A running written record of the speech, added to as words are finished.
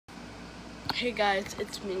Hey guys,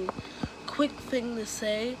 it's me. Quick thing to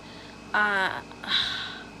say, I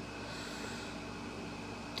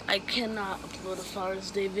cannot upload a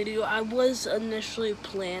Father's Day video. I was initially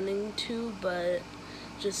planning to, but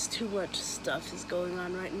just too much stuff is going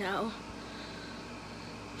on right now.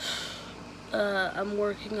 I'm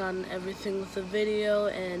working on everything with the video,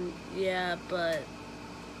 and yeah, but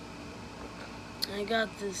I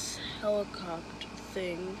got this helicopter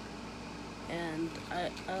thing, and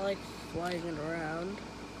I like flying it around.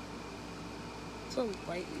 It's a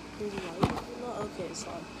light, pretty light. Okay, it's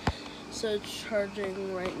on. So it's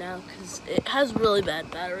charging right now because it has really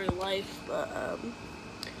bad battery life. But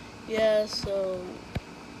yeah. So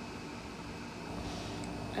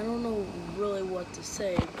I don't know really what to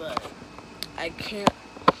say, but I can't.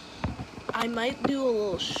 I might do a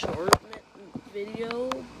little short video,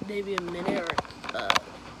 maybe a minute or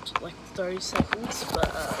like 30 seconds,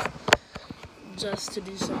 but just to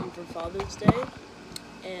do something for Father's Day.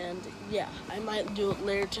 And yeah, I might do it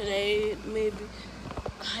later today, maybe.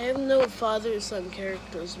 I have no father-son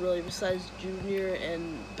characters really besides Junior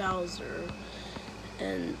and Bowser.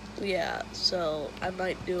 And yeah, so I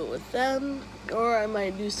might do it with them, or I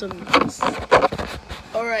might do something else.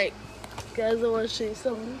 Alright, guys, I want to show you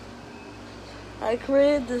something. I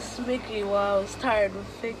created this Mickey while I was tired with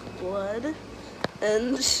fake blood,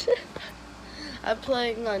 and I'm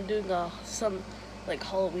planning on doing some like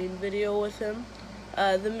Halloween video with him.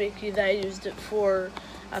 The Mickey that I used it for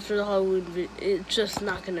after the Halloween video, it's just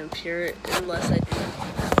not going to appear unless I do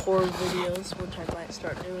horror videos, which I might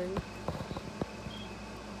start doing.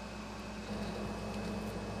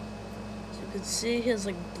 So you can see he has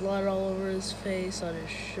like blood all over his face, on his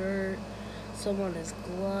shirt, some on his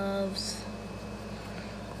gloves,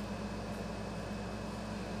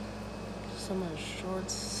 some on his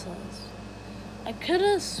shorts. I could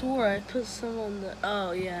have swore I put some on the,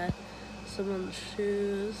 oh yeah, some on the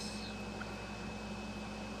shoes.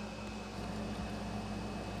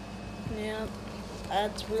 Yeah,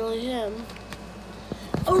 that's really him.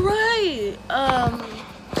 Alright,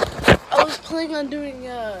 I was planning on doing,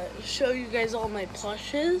 show you guys all my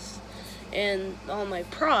plushes and all my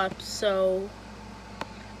props, so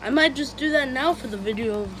I might just do that now for the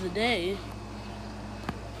video of the day.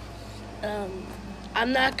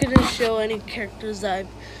 I'm not going to show any characters that I've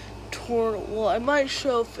torn, well, I might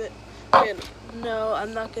show if it, no,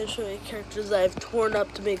 I'm not going to show any characters that I've torn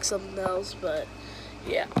up to make something else, but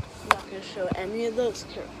yeah. I'm not going to show any of those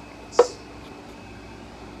characters.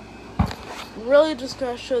 I'm really just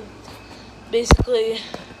going to show basically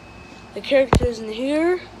the characters in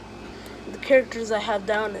here, the characters I have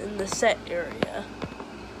down in the set area.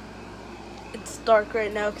 It's dark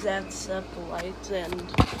right now because I have to set up the lights and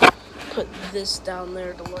put this down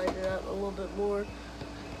there to light it up a little bit more.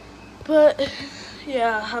 But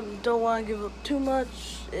yeah, I don't want to give up too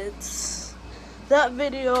much. That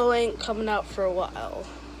video ain't coming out for a while.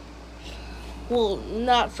 Well,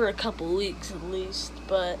 not for a couple weeks at least,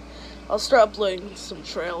 but I'll start uploading some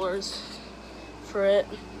trailers for it.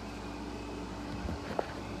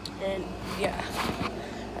 And yeah,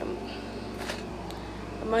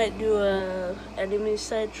 I might do a enemy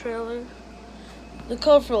side trailer. The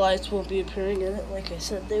colorful lights won't be appearing in it like I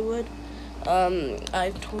said they would.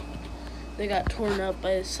 They got torn up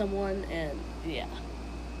by someone, and yeah,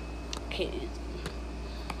 can't use them.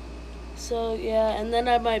 So yeah, and then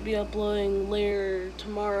I might be uploading later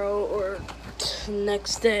tomorrow or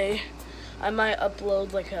next day. I might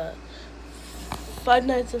upload like a Five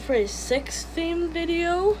Nights at Freddy's 6 theme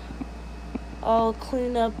video. I'll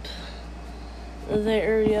clean up the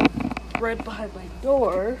area right behind my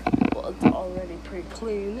door. Well, it's already pretty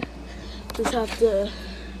clean. Just have to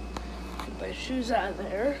get my shoes out of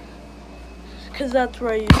there, because that's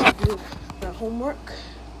where I used to do my homework.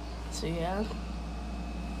 So yeah.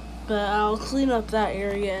 But I'll clean up that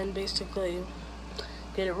area and basically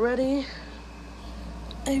get it ready.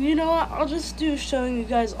 And you know what, I'll just do showing you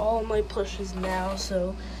guys all my plushes now,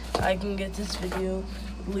 so I can get this video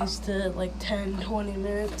at least to like 10-20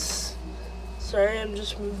 minutes. Sorry, I'm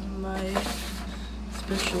just moving my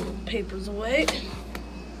special papers away.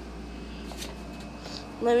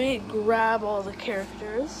 Let me grab all the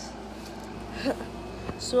characters.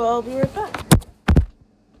 So I'll be right back.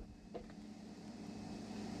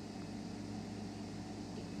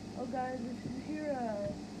 Oh guys, if you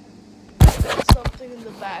hear something in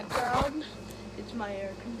the background, it's my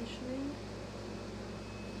air conditioning.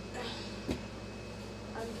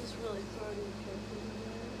 I'm just really throwing the characters in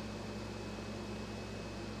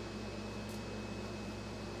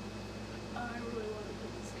there. I really want to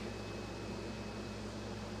put this character.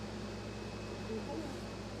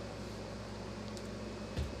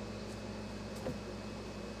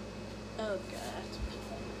 Oh god.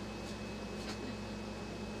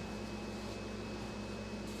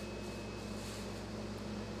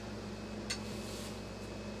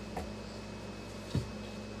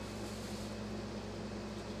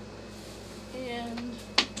 And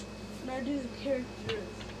when I do the characters,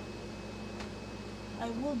 I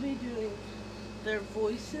will be doing their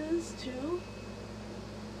voices too,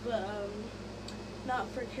 but not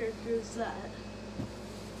for characters that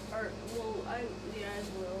are, well, I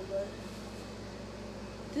will, but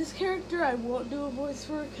this character I won't do a voice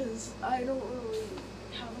for because I don't really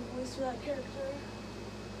have a voice for that character.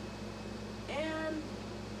 And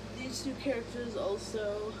these two characters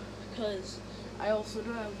also, because I also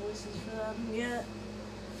don't have voices for them yet.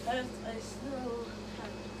 I still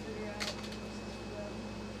have to figure out voices for them.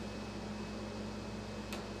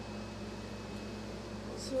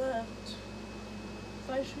 So if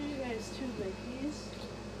I show you guys two Mickeys,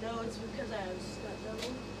 no, it's because I have stunt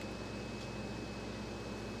double.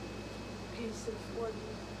 In case of one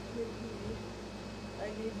Mickey, I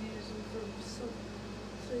need to use them for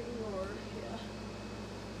something, or yeah.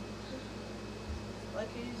 Like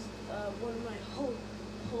I used one of my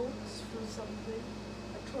Hulks for something.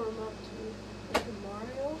 I tore him up to like a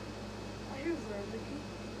Mario. Here's our Mickey.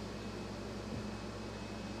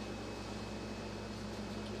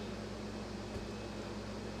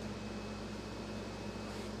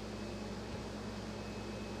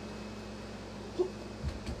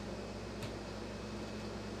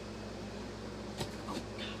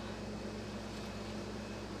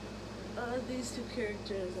 These two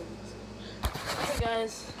characters. Okay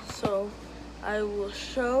guys, so I will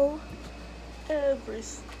show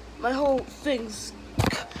my whole things.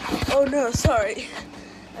 Oh no, sorry.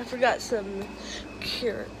 I forgot some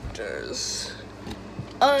characters.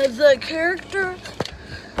 The character,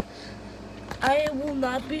 I will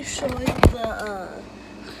not be showing the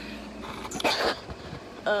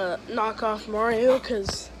knockoff Mario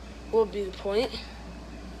because what would be the point?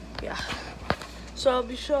 Yeah. So I'll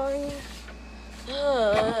be showing.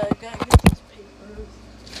 I gotta get these papers.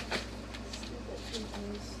 Stupid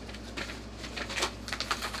papers.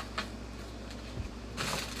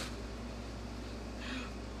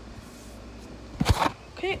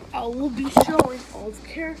 Okay, I will be showing all the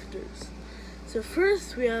characters. So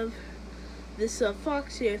first we have this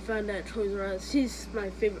Foxy I found at Toys R Us. He's my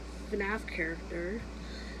favorite FNAF character,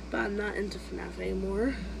 but I'm not into FNAF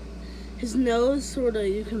anymore. His nose, sorta,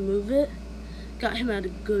 you can move it. Got him at a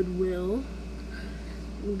Goodwill.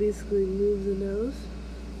 You basically move the nose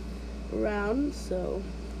around, so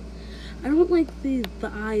I don't like the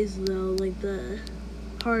eyes though, like the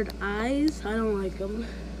hard eyes. I don't like them,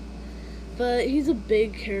 but he's a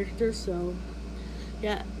big character, so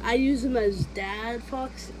yeah, I use him as Dad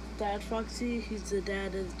Foxy. He's the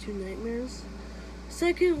dad of the two Nightmares.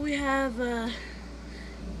 Second, we have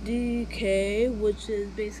DK, which is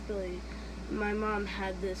basically my mom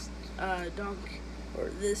had this donkey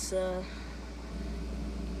or this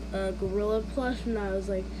gorilla plush, and I was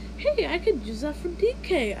like, hey, I could use that for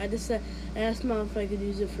DK. I asked Mom if I could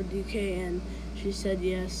use it for DK, and she said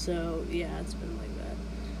yes, so yeah, it's been like that.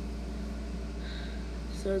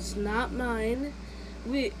 So it's not mine.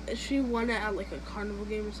 She won it at like a carnival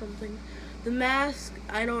game or something. The mask,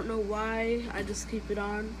 I don't know why, I just keep it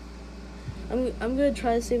on. I'm gonna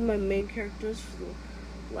try to save my main characters for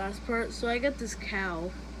the last part. So I got this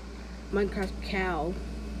cow, Minecraft cow.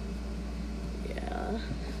 Yeah.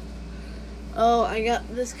 Oh, I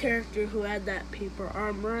got this character who had that paper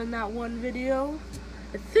armor in that one video.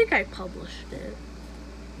 I think I published it.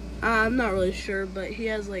 I'm not really sure, but he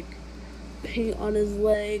has like paint on his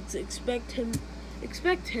legs. Expect him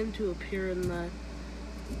to appear in the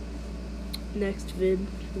next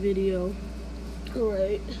video.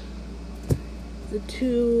 Alright. The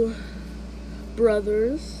two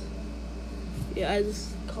brothers. Yeah, I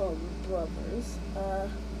just call them brothers.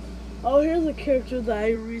 Oh, here's a character that I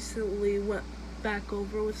recently went back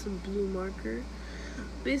over with some blue marker.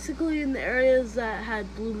 Basically, in the areas that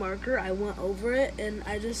had blue marker, I went over it and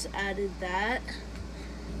I just added that.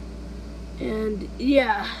 And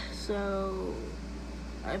yeah, so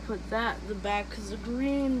I put that in the back because the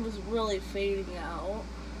green was really fading out.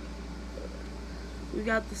 We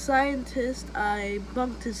got the scientist. I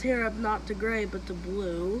bumped his hair up not to gray but to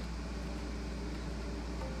blue.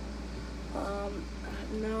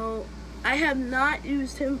 No, I have not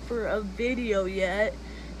used him for a video yet.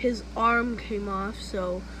 His arm came off,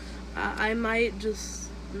 so I might just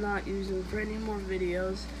not use him for any more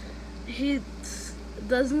videos. It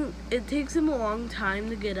takes him a long time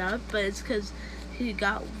to get up, but it's because he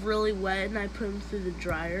got really wet and I put him through the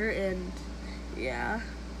dryer, and yeah.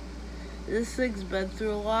 This thing's been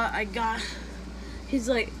through a lot. I got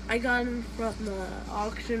him from the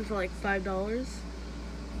auction for like $5.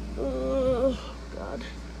 Oh God.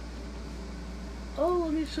 Oh,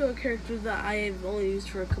 let me show a character that I have only used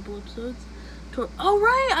for a couple episodes. Oh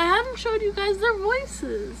right, I haven't showed you guys their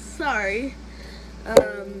voices. Sorry.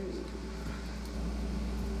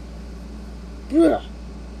 Brother,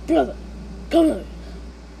 come here.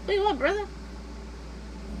 Wait, what, brother?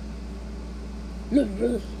 Look,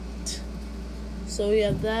 brother. So we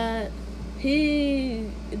have that. He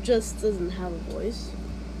just doesn't have a voice.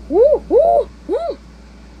 Woo, woo, woo.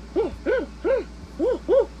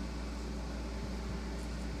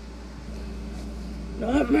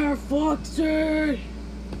 Nightmare Foxy!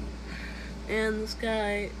 And this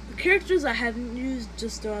guy, the characters I haven't used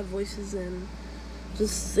just don't have voices, and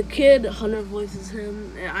just the kid, Hunter voices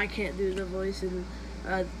him, and I can't do the voice, and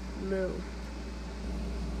no.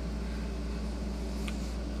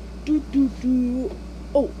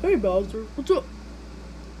 Oh, hey Bowser, what's up?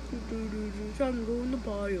 Time to go in the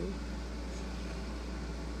bio.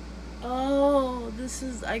 Oh,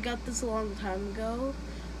 I got this a long time ago.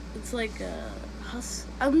 It's like a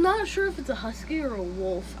I'm not sure if it's a husky or a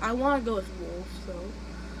wolf. I want to go with wolf, so.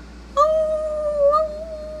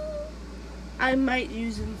 Oh, I might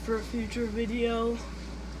use him for a future video.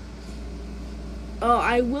 Oh,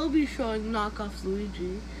 I will be showing knockoff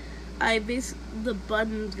Luigi. The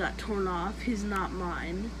buttons got torn off. He's not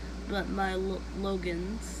mine, but my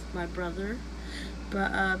Logan's, my brother.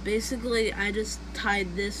 But basically, I just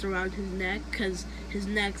tied this around his neck because his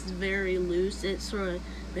neck's very loose. It sort of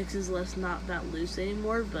makes his legs not that loose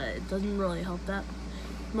anymore, but it doesn't really help that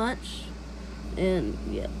much. And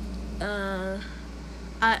yeah,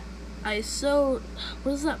 I sewed.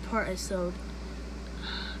 What is that part I sewed?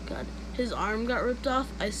 God, his arm got ripped off.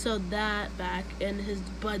 I sewed that back, and his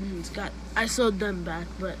buttons I sewed them back,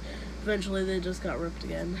 but eventually they just got ripped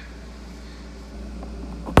again.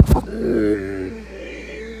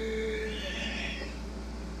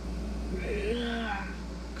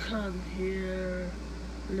 Come here,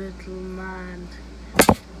 little man.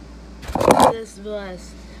 This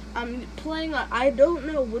voice. I'm playing. I don't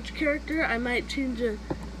know which character. I might change a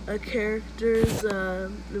character's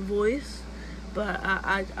voice, but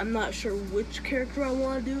I'm not sure which character I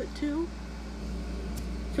want to do it to.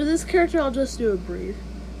 For this character, I'll just do a brief.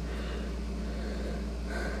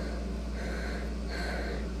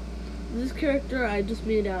 This character I just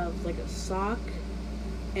made out of like a sock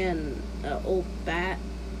and an old bat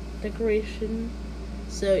decoration.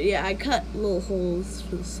 So yeah, I cut little holes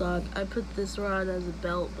for the sock. I put this around as a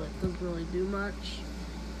belt, but it doesn't really do much.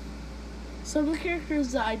 Some of the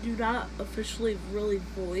characters that I do not officially really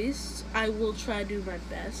voice, I will try to do my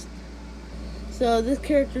best. So this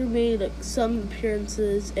character made like some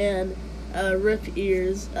appearances and rip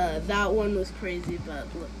ears. That one was crazy,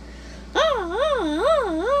 but look.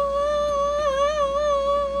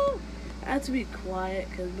 I have to be quiet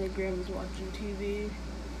because my grandma's watching TV.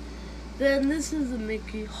 Then this is a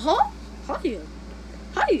Mickey. Hiya,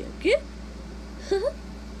 kid.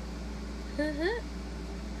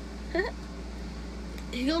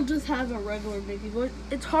 He'll just have a regular Mickey voice.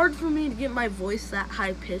 It's hard for me to get my voice that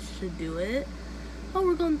high pitched to do it. Oh,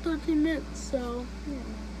 we're going 13 minutes, so yeah.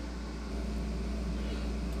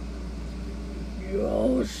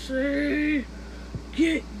 Yoshi,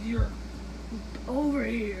 get your over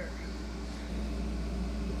here.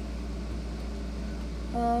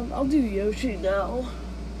 I'll do Yoshi now.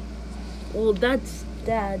 Well, that's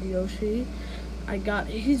Dad Yoshi.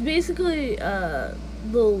 He's basically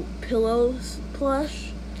little pillows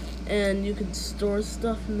plush, and you can store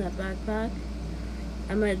stuff in that backpack.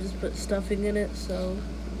 I might just put stuffing in it, so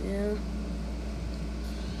yeah.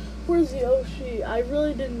 Where's Yoshi? I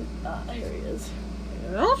really didn't. Here he is.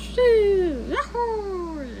 Yoshi!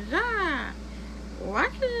 Yahoo! Yeah!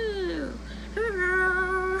 Wacky!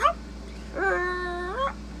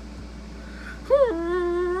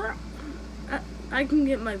 I can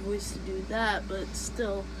get my voice to do that, but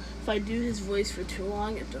still, if I do his voice for too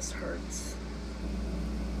long, it just hurts.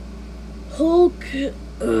 Hulk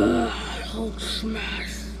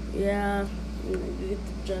smash. Yeah, you get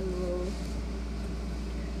the general.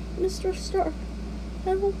 Mr. Stark,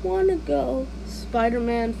 I don't want to go.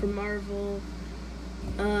 Spider-Man from Marvel.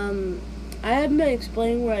 I haven't been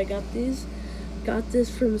explaining where I got these. Got this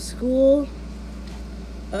from school.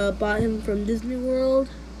 Bought him from Disney World.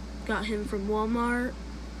 Got him from Walmart.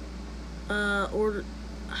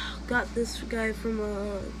 Got this guy from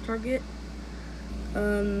Target.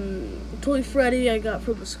 Toy Freddy I got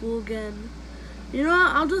from the school again. You know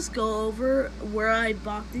what? I'll just go over where I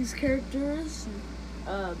bought these characters.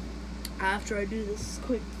 after I do this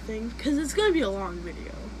quick thing, because it's gonna be a long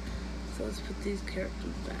video. So let's put these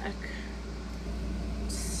characters back.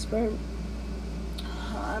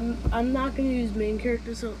 I'm not gonna use main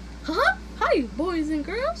characters, so hi boys and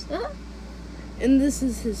girls. And this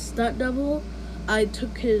is his stunt double. I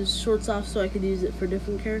took his shorts off so I could use it for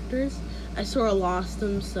different characters. I sort of lost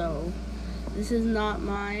them, so this is not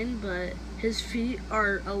mine, but his feet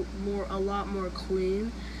are a lot more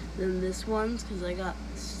clean than this one's because I got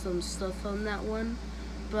some stuff on that one.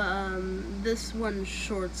 But this one's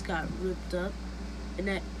shorts got ripped up, and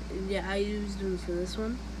I used them for this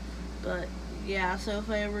one. But yeah, so if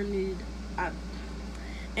I ever need,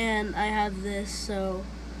 and I have this, so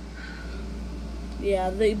yeah,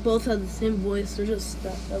 they both have the same voice. They're just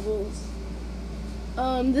stunt doubles.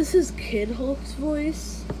 This is Kid Hulk's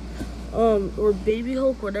voice, or Baby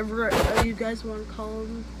Hulk, whatever you guys want to call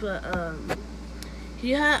him. But I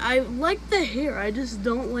like the hair. I just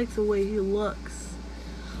don't like the way he looks.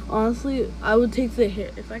 Honestly, I would take the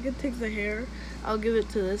hair. If I could take the hair, I'll give it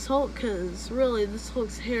to this Hulk, because really, this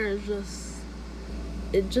Hulk's hair is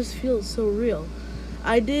it just feels so real.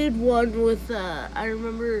 I did one with, I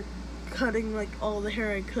remember cutting like all the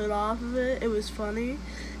hair I could off of it. It was funny,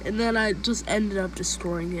 and then I just ended up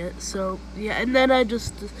destroying it. So yeah, and then I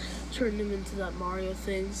just turned him into that Mario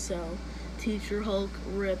thing. So Teacher Hulk,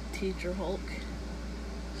 rip Teacher Hulk.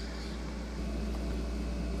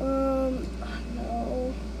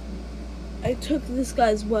 No. I took this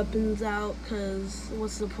guy's weapons out because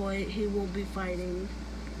what's the point? He won't be fighting.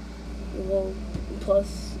 Well,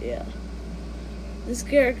 plus, yeah. This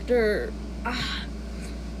character,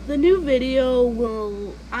 the new video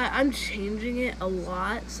will, I'm changing it a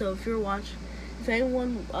lot. So if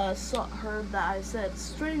anyone heard that I said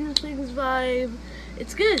Stranger Things vibe,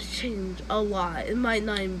 it's gonna change a lot. It might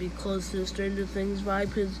not even be close to the Stranger Things vibe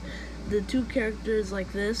because the two characters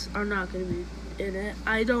like this are not gonna be in it.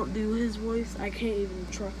 I don't do his voice. I can't even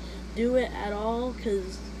do it at all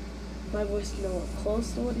because my voice is nowhere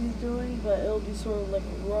close to what he's doing, but it'll be sort of like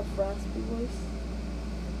a rough, raspy voice.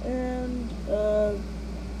 And a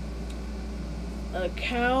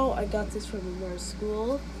cow, I got this from our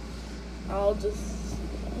school. I'll just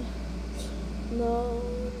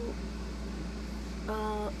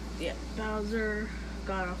yeah, Bowser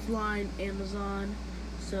got offline, Amazon.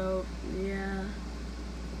 So yeah,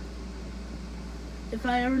 if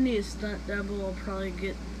I ever need a stunt double, I'll probably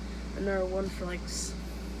get another one for like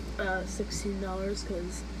 $16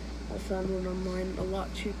 because I found one online a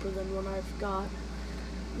lot cheaper than one I've got.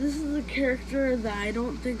 This is a character that I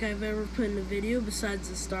don't think I've ever put in a video besides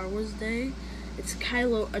the Star Wars Day. It's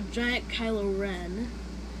a giant Kylo Ren.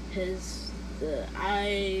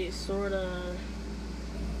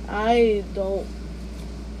 I don't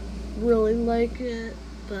really like it,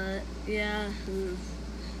 but yeah,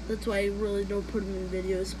 that's why I really don't put him in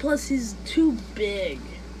videos. Plus, he's too big.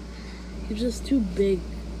 He's just too big.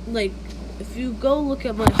 Like, if you go look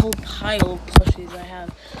at my whole pile of plushies I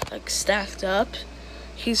have, like, stacked up,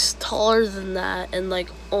 he's taller than that, and like,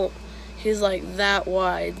 he's like that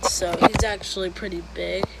wide, so he's actually pretty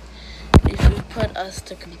big. If you put us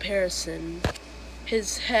to comparison,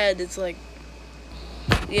 his head is like,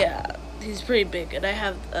 yeah, he's pretty big, and I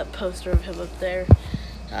have a poster of him up there.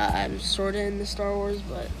 I'm sort of into Star Wars,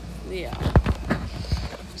 but yeah.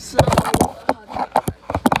 So,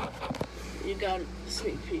 you got a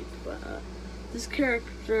sneak peek, but this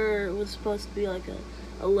character was supposed to be like a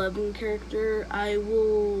 11 character.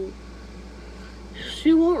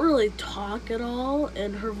 She won't really talk at all,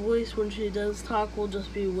 and her voice when she does talk will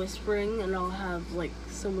just be whispering, and I'll have like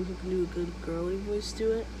someone who can do a good girly voice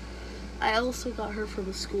to it. I also got her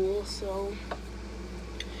from school, so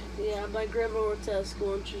yeah, my grandma works at a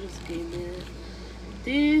school and she just gave me it.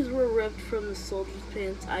 These were ripped from the soldier's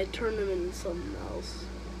pants. I turned them into something else,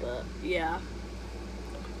 but yeah.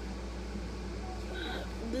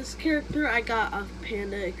 This character I got off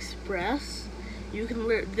Panda Express.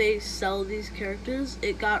 They sell these characters.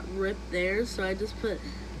 It got ripped there, so I just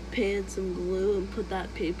painted some glue and put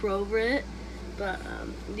that paper over it. But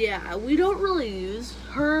yeah, we don't really use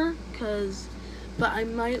her but I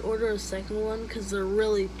might order a second one because they're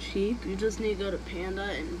really cheap. You just need to go to Panda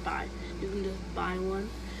and you can just buy one.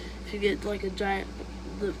 If you get like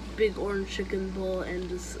the big orange chicken bowl and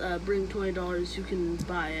just bring $20, you can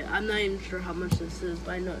buy it. I'm not even sure how much this is,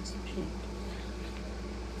 but I know it's cheap.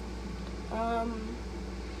 Who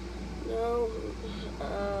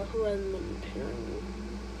hasn't been appearing?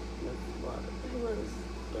 Who has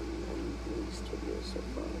been in the studio so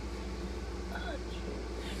far?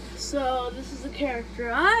 So this is a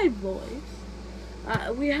character I voice.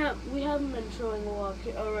 We haven't been showing a lot.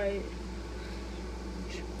 All right.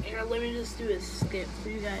 Here, let me just do a skip for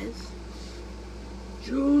you guys.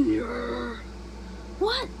 Junior!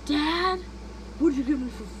 What, Dad? What'd you give me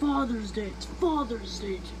for Father's Day? It's Father's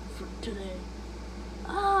Day for today.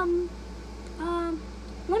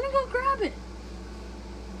 Let me go grab it.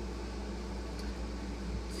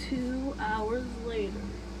 2 hours later.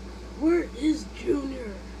 Where is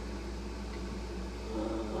Junior?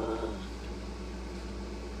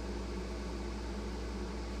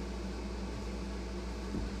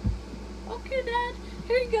 Okay, Dad.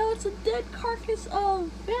 Here you go. It's a dead carcass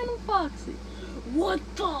of Phantom Foxy. What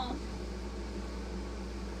the?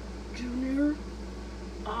 Junior,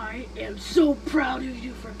 I am so proud of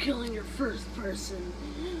you for killing your first person.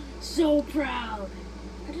 So proud.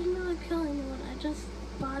 I didn't really kill anyone. I just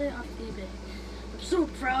bought it off eBay. I'm so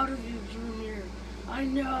proud of you, Junior. I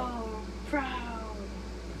know. Proud.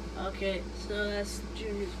 Okay, so that's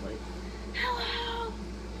Junior's voice. Hello.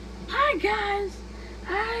 Hi, guys.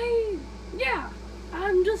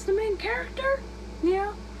 I'm just the main character.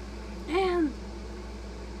 Yeah. And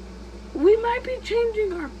we might be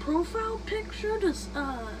changing our profile picture to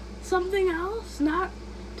something else, not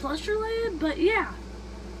plush related, but yeah.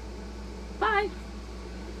 Bye.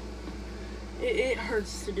 It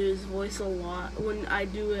hurts to do his voice a lot when I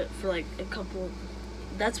do it for like a couple.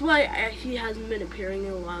 That's why he hasn't been appearing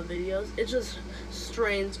in a lot of videos. It just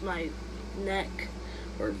strains my neck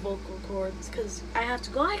or vocal cords because I have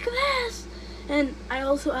to go like this. And I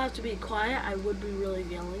also have to be quiet. I would be really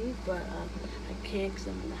yelling, but I can't because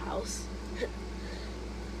I'm in the house.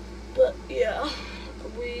 But yeah,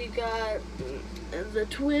 we got the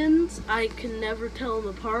twins. I can never tell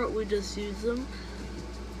them apart. We just use them.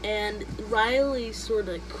 And Riley sort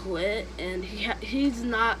of quit, and he's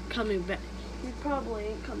not coming back. He probably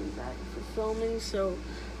ain't coming back for filming. So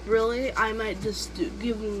really, I might just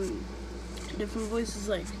give him different voices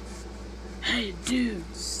like, "Hey, dude,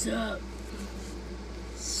 sup?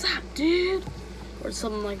 Sup, dude?" Or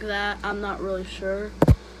something like that. I'm not really sure.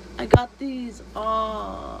 I got these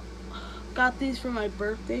for my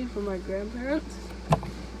birthday from my grandparents.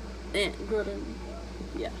 And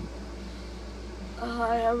yeah.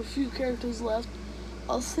 I have a few characters left.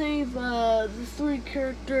 I'll save the 3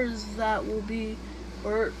 characters that will be,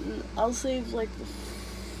 or I'll save like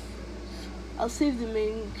I'll save the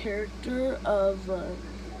main character of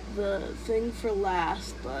the thing for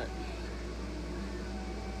last, but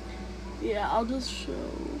yeah, I'll just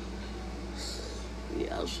show.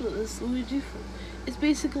 Yeah, I'll show this Luigi. It's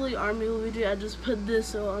basically Army Luigi. I just put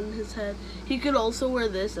this on his head. He could also wear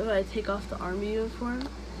this if I take off the Army uniform.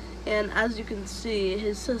 And as you can see,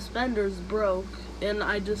 his suspenders broke, and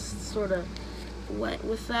I just sort of went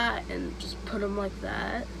with that and just put them like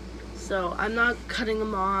that. So I'm not cutting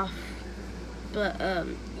them off, but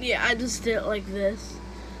yeah, I just did it like this.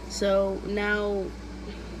 So now,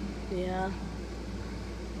 yeah.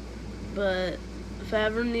 But if I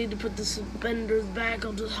ever need to put the suspenders back,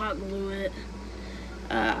 I'll just hot glue it.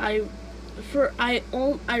 I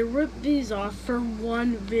ripped these off for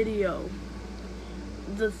one video.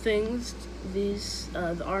 The things, the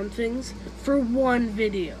arm things, for one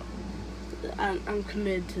video. I'm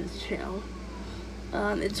committed to this channel.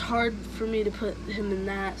 It's hard for me to put him in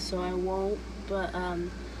that, so I won't. But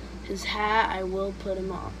his hat, I will put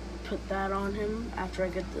that on him after I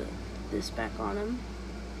get this back on him.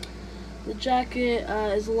 The jacket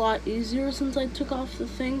is a lot easier since I took off the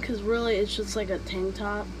thing, because really it's just like a tank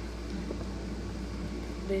top,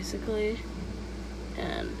 basically.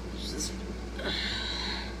 And it's just...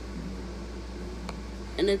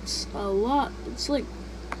 and it's a lot, it's like,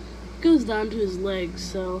 it goes down to his legs,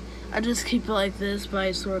 so I just keep it like this, but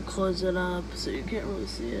I sort of close it up so you can't really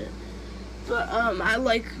see it. But I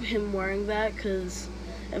like him wearing that, because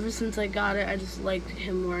ever since I got it, I just liked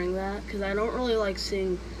him wearing that, because I don't really like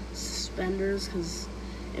seeing suspenders,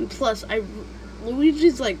 and plus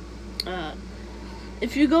Luigi's like,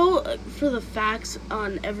 if you go for the facts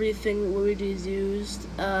on everything Luigi's used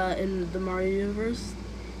in the Mario universe,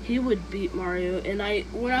 he would beat Mario. And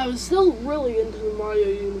when I was still really into the Mario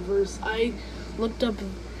universe, I looked up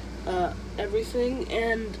everything,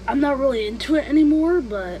 and I'm not really into it anymore,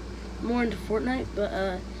 but more into Fortnite.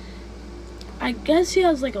 But I guess he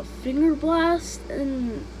has like a finger blast,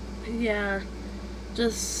 and yeah,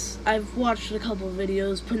 just I've watched a couple of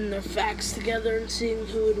videos putting their facts together and seeing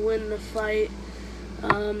who would win the fight.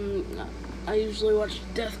 I usually watch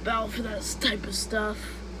Death Battle for that type of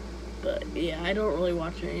stuff. But yeah, I don't really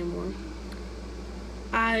watch it anymore.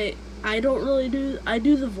 I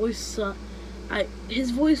do the voice. His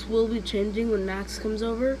voice will be changing when Max comes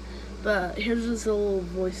over, but here's just a little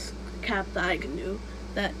voice cap that I can do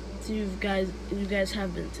that you guys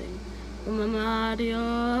have been seeing. Mama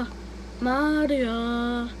Mario,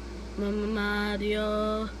 Mario, Mama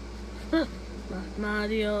Mario,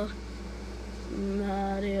 Mario,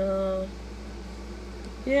 Mario.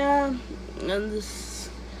 Yeah, and this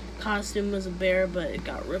costume was a bear, but it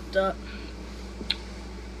got ripped up.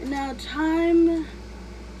 And now time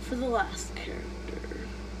for the last character.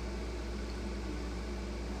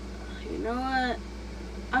 You know what?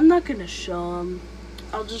 I'm not gonna show him.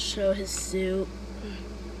 I'll just show his suit.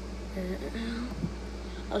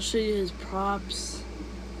 I'll show you his props,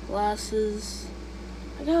 glasses.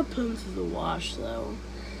 I gotta put him through the wash though.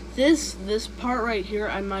 This part right here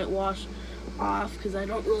I might wash off because I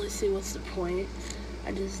don't really see what's the point.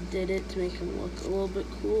 I just did it to make him look a little bit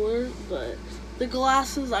cooler, but the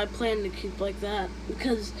glasses I plan to keep like that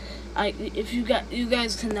because if you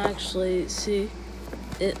guys can actually see,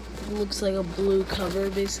 it looks like a blue cover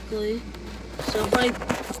basically. So if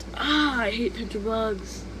I hate pincher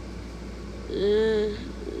bugs.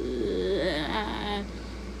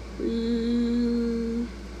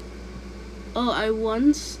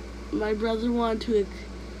 My brother wanted to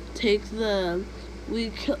take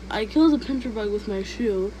I killed a pincher bug with my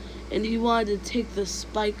shoe, and he wanted to take the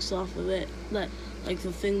spikes off of it, like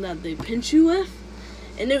the thing that they pinch you with,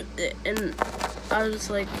 and I was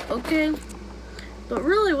like, okay, but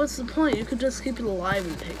really, what's the point? You could just keep it alive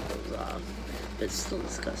and take those off. But it's still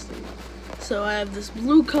disgusting. So I have this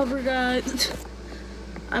blue cover, guys.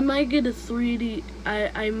 I might get a 3D.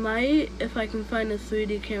 I might, if I can find a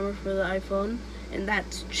 3D camera for the iPhone, and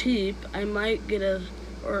that's cheap. I might get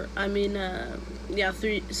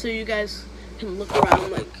so you guys can look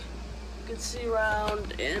around, like you can see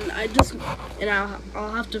around, and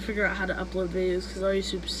I'll have to figure out how to upload videos because our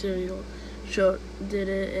YouTube Serial show did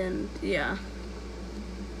it, and yeah.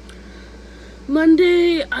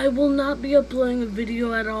 Monday I will not be uploading a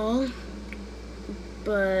video at all,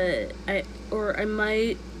 but I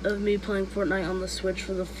might of me playing Fortnite on the Switch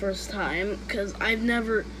for the first time because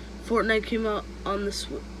Fortnite came out on the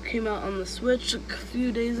Switch a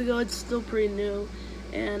few days ago. It's still pretty new,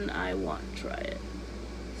 and I want to try it.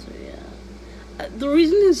 So yeah, the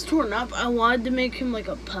reason it's torn up, I wanted to make him like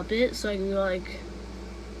a puppet so I can go like,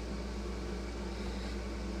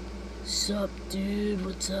 "Sup, dude?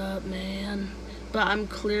 What's up, man?" But I'm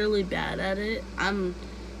clearly bad at it. I'm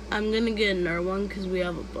gonna get another one because we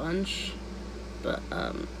have a bunch. But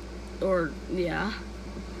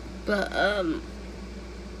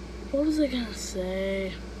what was I gonna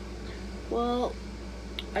say? Well,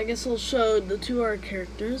 I guess I'll show the two other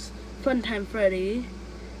characters. Funtime Freddy.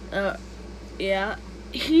 Yeah,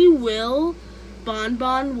 he will.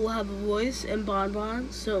 Bonbon will have a voice, and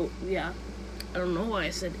Bonbon. So yeah, I don't know why I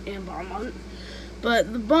said and Bonbon.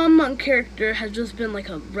 But the Bonbon character has just been like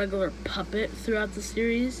a regular puppet throughout the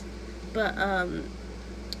series. But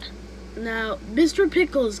now Mr.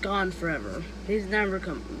 Pickle is gone forever. He's never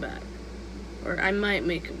coming back. Or I might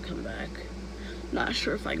make him come back. Not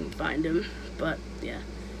sure if I can find him, but yeah.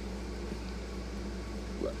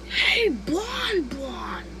 Look. Hey,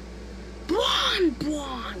 Bonbon!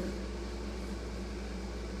 Bonbon!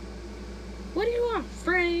 What do you want,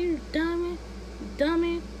 Freddy, you dummy?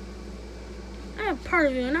 Dummy? I'm part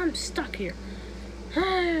of you and I'm stuck here.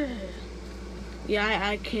 Yeah,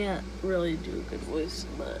 I can't really do a good voice,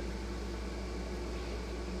 but...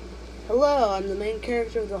 Hello, I'm the main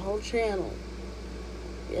character of the whole channel.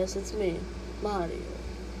 Yes, it's me, Mario.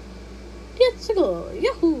 Let's go,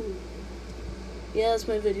 yahoo! Yeah, that's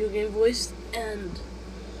my video game voice, and...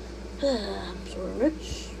 I'm so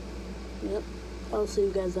rich. Yep, I'll see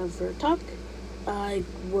you guys after a talk. I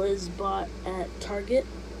was bought at Target.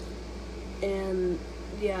 And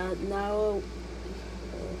yeah, now,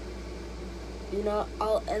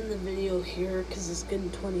 I'll end the video here because it's getting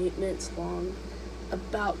 28 minutes long,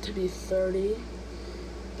 about to be 30.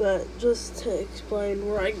 But just to explain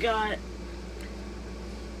where I got,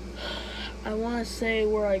 I want to say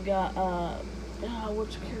where I got,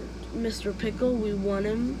 which character? Mr. Pickle, we won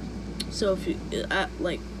him. So if you, at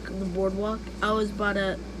like the boardwalk, I was bought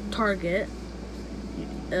at Target.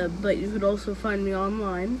 But you could also find me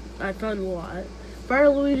online. I found a lot. Fire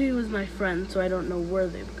Luigi was my friend, so I don't know where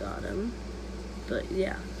they've got him. But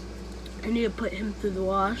yeah, I need to put him through the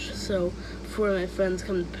wash so before my friends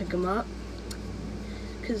come to pick him up.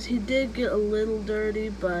 Because he did get a little dirty,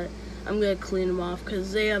 but I'm going to clean him off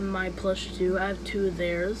because they have my plush too. I have 2 of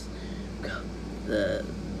theirs.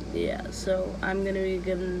 So I'm going to be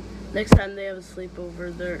giving, next time they have a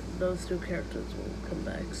sleepover, those 2 characters will come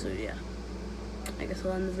back. So yeah. I guess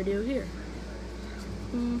I'll end the video here.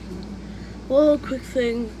 Well, quick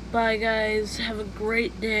thing. Bye, guys. Have a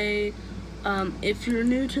great day. If you're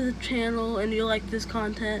new to the channel and you like this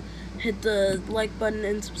content, hit the like button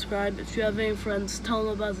and subscribe. If you have any friends, tell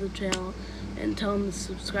them about the channel and tell them to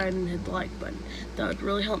subscribe and hit the like button. That would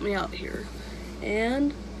really help me out here.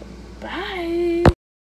 And bye!